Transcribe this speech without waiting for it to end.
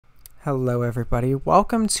Hello everybody,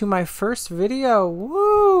 welcome to my first video.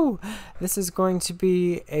 Woo! This is going to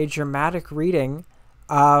be a dramatic reading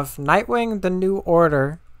of Nightwing: The New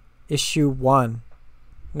Order, Issue 1.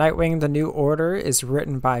 Nightwing: The New Order is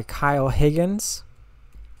written by Kyle Higgins.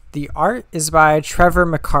 The art is by Trevor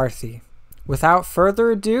McCarthy. Without further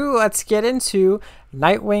ado, let's get into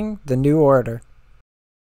Nightwing: The New Order.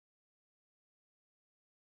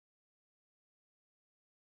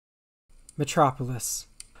 Metropolis.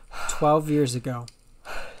 12 years ago.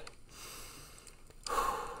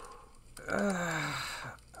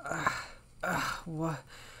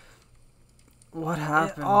 What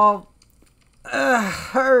happened? It all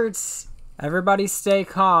hurts. Everybody stay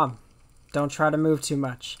calm. Don't try to move too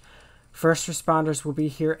much. First responders will be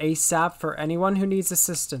here ASAP for anyone who needs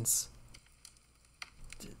assistance.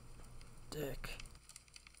 Dick.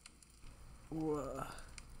 What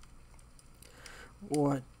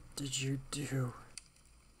did you do?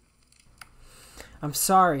 I'm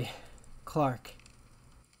sorry, Clark.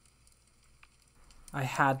 I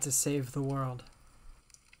had to save the world.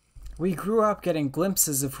 We grew up getting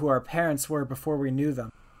glimpses of who our parents were before we knew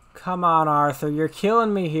them. Come on, Arthur, you're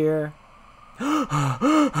killing me here. Call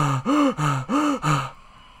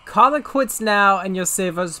it quits now and you'll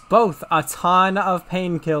save us both a ton of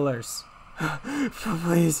painkillers.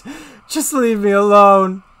 Please, just leave me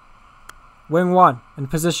alone. Wing 1, in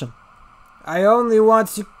position. I only want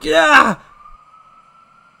to...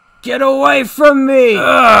 Get away from me!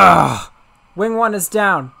 Ugh. Wing 1 is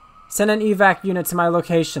down. Send an evac unit to my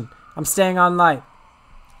location. I'm staying on light.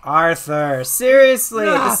 Arthur, seriously,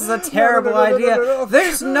 this is a terrible idea.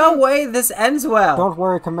 There's no way this ends well. Don't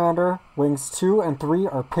worry, Commander. Wings 2 and 3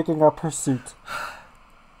 are picking up pursuit.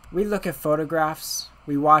 We look at photographs.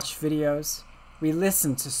 We watch videos. We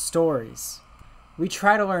listen to stories. We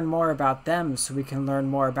try to learn more about them so we can learn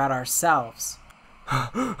more about ourselves.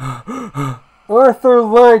 Arthur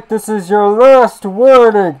Light, this is your last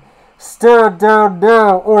warning. Stand down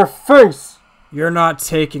now or face. You're not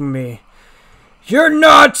taking me. You're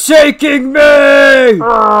not taking me! In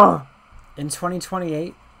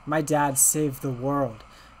 2028, my dad saved the world,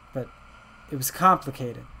 but it was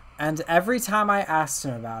complicated. And every time I asked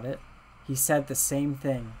him about it, he said the same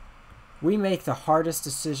thing. We make the hardest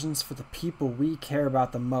decisions for the people we care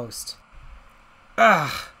about the most.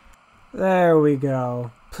 There we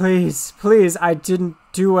go. Please, please, I didn't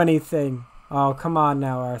do anything. Oh, come on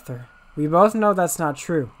now, Arthur. We both know that's not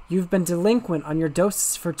true. You've been delinquent on your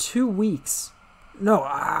doses for 2 weeks. No,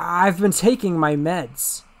 I've been taking my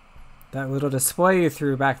meds. That little display you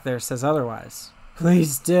threw back there says otherwise.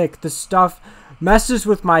 Please, Dick, the stuff messes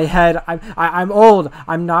with my head. I'm old.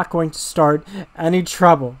 I'm not going to start any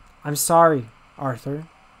trouble. I'm sorry, Arthur,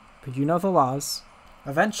 but you know the laws.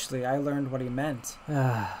 Eventually, I learned what he meant.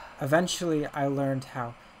 Eventually, I learned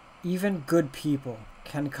how even good people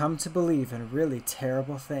can come to believe in really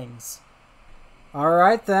terrible things.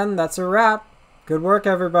 Alright then, that's a wrap. Good work,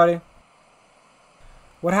 everybody.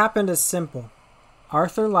 What happened is simple.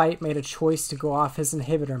 Arthur Light made a choice to go off his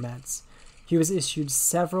inhibitor meds. He was issued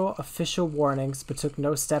several official warnings, but took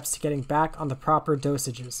no steps to getting back on the proper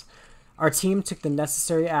dosages. Our team took the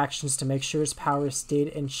necessary actions to make sure his powers stayed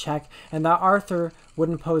in check and that Arthur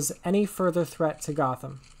wouldn't pose any further threat to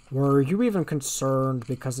Gotham. Were you even concerned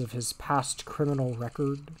because of his past criminal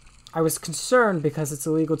record? I was concerned because it's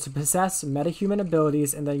illegal to possess metahuman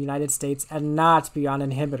abilities in the United States and not be on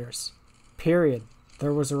inhibitors. Period.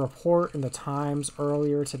 There was a report in the Times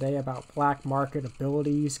earlier today about black market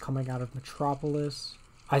abilities coming out of Metropolis.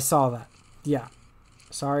 I saw that. Yeah.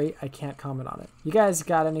 Sorry, I can't comment on it. You guys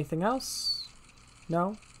got anything else?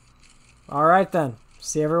 No? Alright then.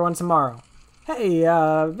 See everyone tomorrow. Hey,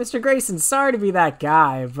 Mr. Grayson, sorry to be that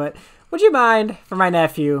guy, but would you mind for my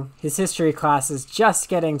nephew? His history class is just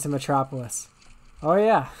getting to Metropolis. Oh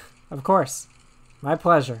yeah, of course. My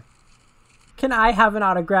pleasure. Can I have an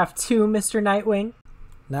autograph too, Mr. Nightwing?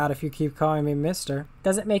 Not if you keep calling me Mister.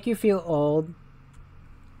 Does it make you feel old?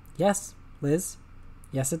 Yes, Liz.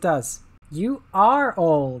 Yes, it does. You are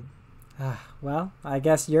old. Well, I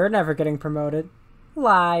guess you're never getting promoted.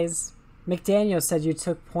 Lies. McDaniel said you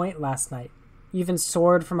took point last night. You even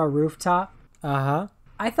soared from a rooftop? Uh-huh.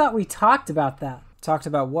 I thought we talked about that. Talked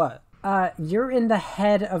about what? You're in the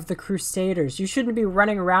head of the Crusaders. You shouldn't be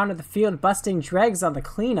running around in the field busting dregs on the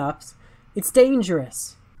cleanups. It's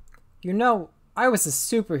dangerous. You know, I was a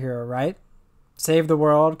superhero, right? Saved the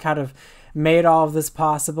world, kind of made all of this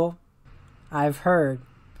possible. I've heard.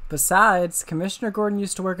 Besides, Commissioner Gordon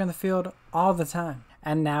used to work in the field all the time.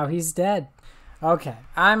 And now he's dead. Okay,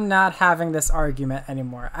 I'm not having this argument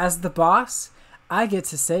anymore. As the boss, I get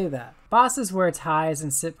to say that. Bosses wear ties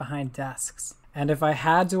and sit behind desks. And if I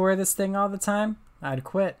had to wear this thing all the time, I'd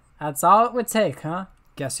quit. That's all it would take, huh?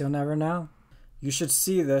 Guess you'll never know. You should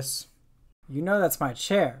see this. You know that's my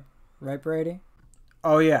chair, right, Brady?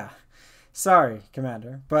 Oh yeah. Sorry,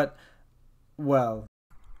 Commander, but, well...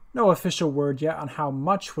 No official word yet on how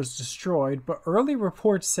much was destroyed, but early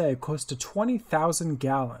reports say close to 20,000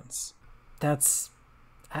 gallons. That's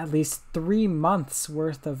at least 3 months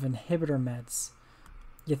worth of inhibitor meds.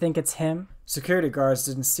 You think it's him? Security guards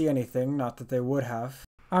didn't see anything, not that they would have.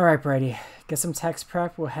 Alright, Brady. Get some text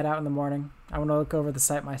prep, we'll head out in the morning. I want to look over the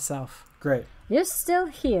site myself. Great. You're still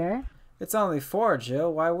here? It's only 4,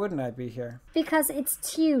 Jill. Why wouldn't I be here? Because it's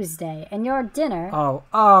Tuesday, and your dinner...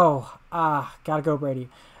 Gotta go, Brady.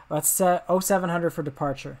 Let's set 0700 for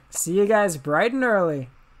departure. See you guys bright and early.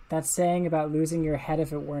 That saying about losing your head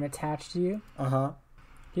if it weren't attached to you? Uh-huh.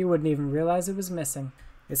 He wouldn't even realize it was missing.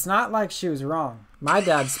 It's not like she was wrong. My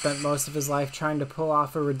dad spent most of his life trying to pull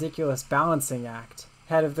off a ridiculous balancing act.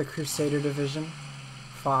 Head of the Crusader Division.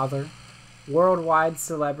 Father. Worldwide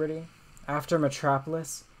celebrity. After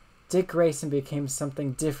Metropolis, Dick Grayson became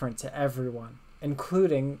something different to everyone,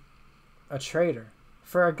 including a traitor.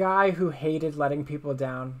 For a guy who hated letting people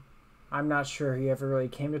down, I'm not sure he ever really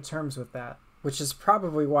came to terms with that, which is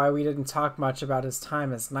probably why we didn't talk much about his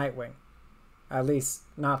time as Nightwing. At least,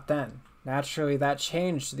 not then. Naturally, that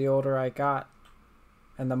changed the older I got,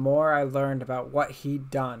 and the more I learned about what he'd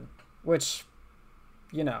done, which,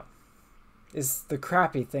 you know, is the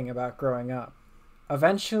crappy thing about growing up.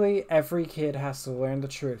 Eventually, every kid has to learn the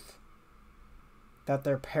truth. That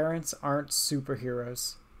their parents aren't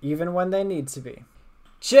superheroes, even when they need to be.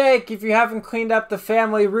 Jake, if you haven't cleaned up the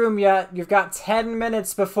family room yet, you've got 10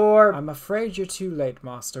 minutes before... I'm afraid you're too late,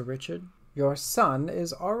 Master Richard. Your son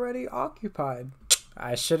is already occupied.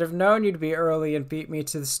 I should have known you'd be early and beat me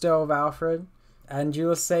to the stove, Alfred. And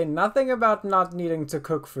you'll say nothing about not needing to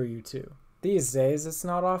cook for you two. These days, it's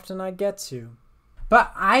not often I get to.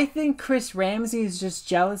 But I think Chris Ramsey is just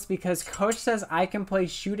jealous because Coach says I can play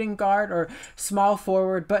shooting guard or small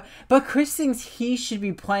forward, but Chris thinks he should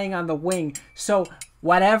be playing on the wing, so...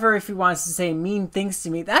 Whatever, if he wants to say mean things to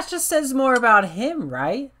me, that just says more about him,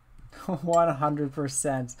 right?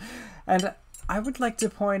 100%. And I would like to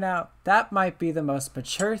point out, that might be the most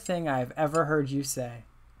mature thing I've ever heard you say.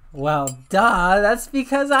 Well, duh, that's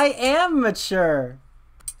because I am mature.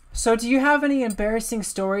 So do you have any embarrassing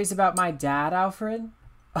stories about my dad, Alfred?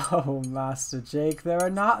 Oh, Master Jake, there are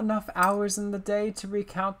not enough hours in the day to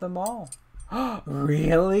recount them all.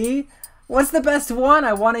 Really? What's the best one?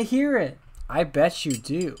 I want to hear it. I bet you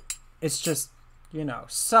do. It's just, you know,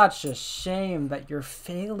 such a shame that you're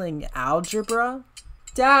failing algebra.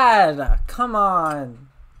 Dad, come on.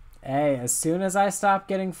 Hey, as soon as I stop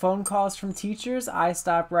getting phone calls from teachers, I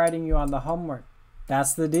stop writing you on the homework.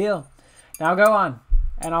 That's the deal. Now go on,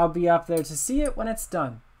 and I'll be up there to see it when it's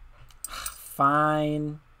done.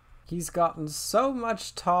 Fine. He's gotten so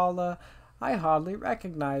much taller, I hardly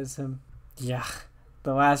recognize him. Yeah,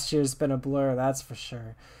 the last year's been a blur, that's for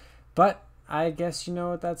sure. But I guess you know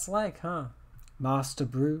what that's like, huh? Master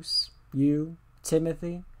Bruce, you,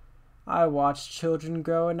 Timothy. I watched children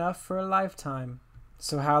grow enough for a lifetime.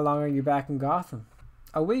 So how long are you back in Gotham?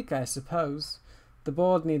 A week, I suppose. The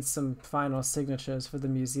board needs some final signatures for the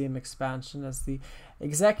museum expansion. As the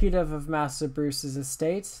executive of Master Bruce's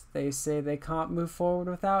estate, they say they can't move forward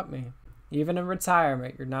without me. Even in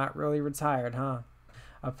retirement, you're not really retired, huh?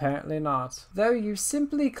 Apparently not. Though you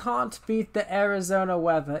simply can't beat the Arizona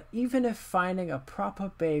weather, even if finding a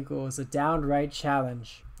proper bagel is a downright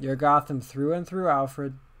challenge. You're Gotham through and through,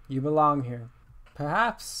 Alfred. You belong here.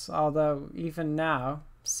 Perhaps, although even now,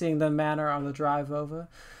 seeing the manor on the drive over,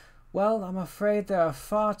 well, I'm afraid there are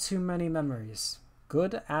far too many memories.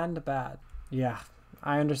 Good and bad. Yeah,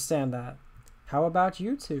 I understand that. How about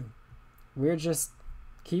you two? We're just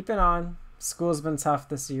keeping on. School's been tough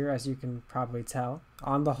this year, as you can probably tell.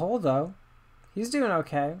 On the whole, though, he's doing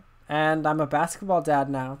okay. And I'm a basketball dad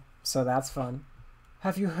now, so that's fun.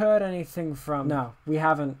 Have you heard anything from... No, we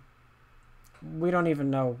haven't. We don't even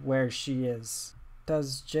know where she is.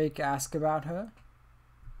 Does Jake ask about her?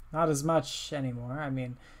 Not as much anymore. I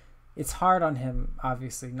mean, it's hard on him,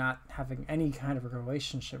 obviously, not having any kind of a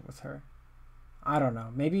relationship with her. I don't know.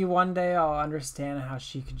 Maybe one day I'll understand how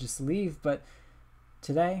she could just leave, but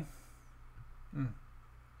today...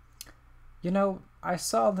 You know, I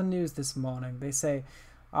saw the news this morning. They say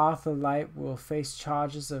Arthur Light will face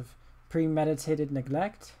charges of premeditated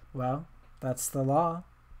neglect. Well, that's the law.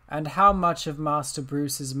 And how much of Master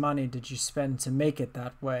Bruce's money did you spend to make it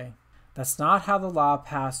that way? That's not how the law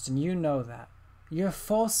passed, and you know that. You're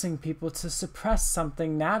forcing people to suppress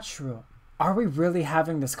something natural. Are we really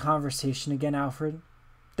having this conversation again, Alfred?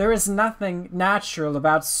 There is nothing natural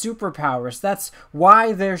about superpowers. That's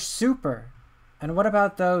why they're super. And what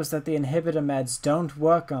about those that the inhibitor meds don't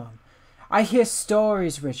work on? I hear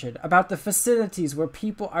stories, Richard, about the facilities where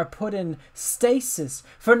people are put in stasis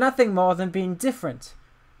for nothing more than being different.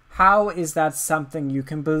 How is that something you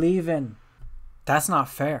can believe in? That's not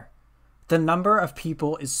fair. The number of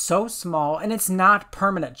people is so small and it's not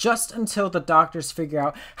permanent just until the doctors figure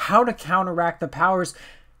out how to counteract the powers.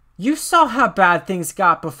 You saw how bad things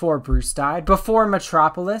got before Bruce died, before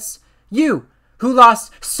Metropolis. You, who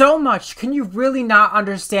lost so much, can you really not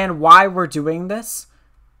understand why we're doing this?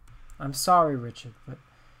 I'm sorry, Richard, but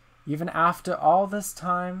even after all this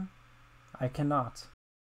time, I cannot.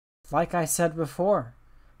 Like I said before,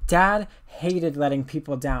 Dad hated letting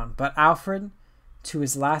people down, but Alfred, to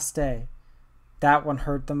his last day, that one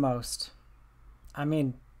hurt the most. I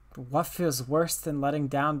mean, what feels worse than letting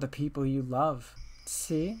down the people you love?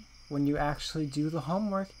 See, when you actually do the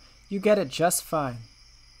homework, you get it just fine.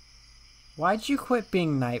 Why'd you quit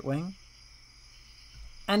being Nightwing?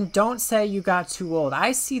 And don't say you got too old.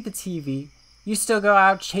 I see the TV. You still go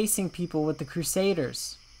out chasing people with the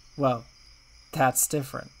Crusaders. Well, that's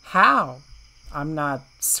different. How? I'm not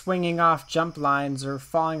swinging off jump lines or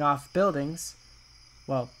falling off buildings.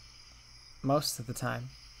 Well, most of the time,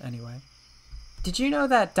 anyway. Did you know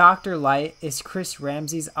that Dr. Light is Chris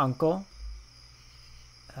Ramsey's uncle?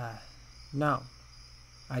 No.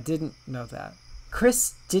 I didn't know that.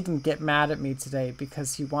 Chris didn't get mad at me today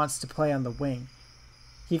because he wants to play on the wing.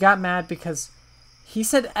 He got mad because he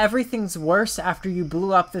said everything's worse after you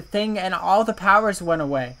blew up the thing and all the powers went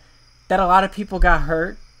away. That a lot of people got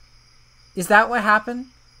hurt. Is that what happened?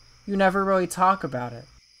 You never really talk about it.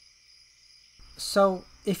 So,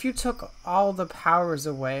 if you took all the powers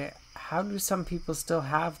away, how do some people still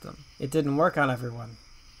have them? It didn't work on everyone.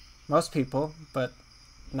 Most people, but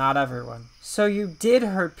not everyone. So you did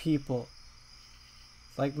hurt people.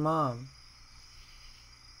 Like Mom.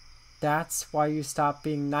 That's why you stopped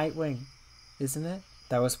being Nightwing, isn't it?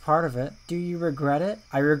 That was part of it. Do you regret it?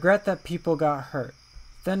 I regret that people got hurt.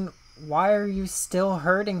 Then why are you still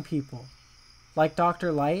hurting people? Like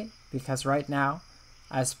Dr. Light? Because right now,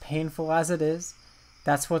 as painful as it is,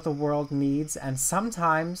 that's what the world needs, and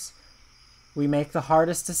sometimes we make the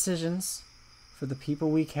hardest decisions for the people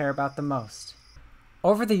we care about the most.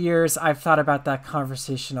 Over the years, I've thought about that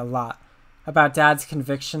conversation a lot. About Dad's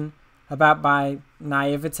conviction, about my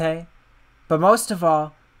naivete, but most of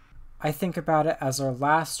all, I think about it as our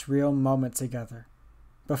last real moment together,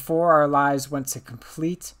 before our lives went to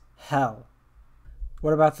complete hell.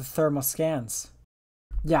 What about the thermal scans?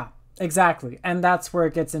 Yeah, exactly, and that's where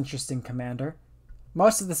it gets interesting, Commander.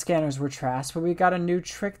 Most of the scanners were trashed, but we got a new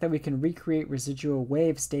trick that we can recreate residual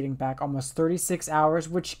waves dating back almost 36 hours,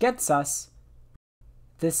 which gets us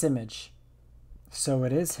this image. So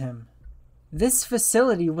it is him. This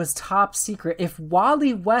facility was top secret. If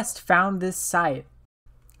Wally West found this site...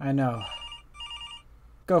 I know.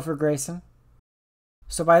 Go for Grayson.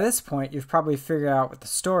 So by this point, you've probably figured out what the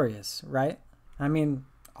story is, right? I mean,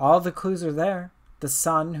 all the clues are there. The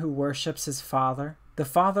son who worships his father. The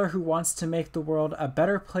father who wants to make the world a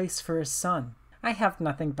better place for his son. I have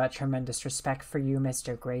nothing but tremendous respect for you,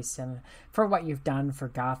 Mr. Grayson, for what you've done for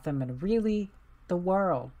Gotham and really the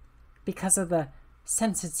world. Because of the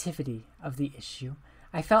sensitivity of the issue,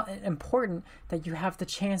 I felt it important that you have the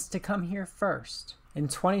chance to come here first. In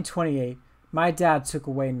 2028, my dad took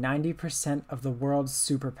away 90% of the world's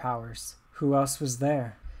superpowers. Who else was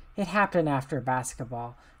there? It happened after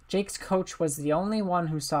basketball. Jake's coach was the only one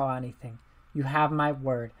who saw anything. You have my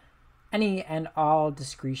word. Any and all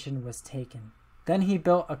discretion was taken. Then he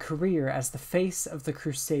built a career as the face of the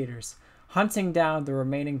Crusaders, hunting down the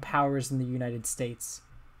remaining powers in the United States.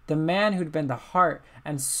 The man who'd been the heart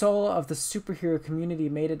and soul of the superhero community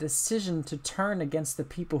made a decision to turn against the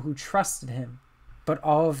people who trusted him. But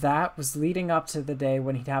all of that was leading up to the day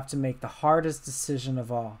when he'd have to make the hardest decision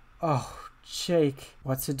of all. Oh, Jake,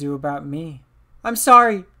 what to do about me? I'm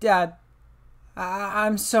sorry, Dad.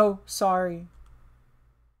 I'm so sorry.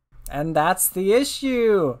 And that's the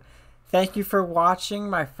issue. Thank you for watching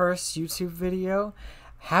my first YouTube video.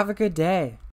 Have a good day.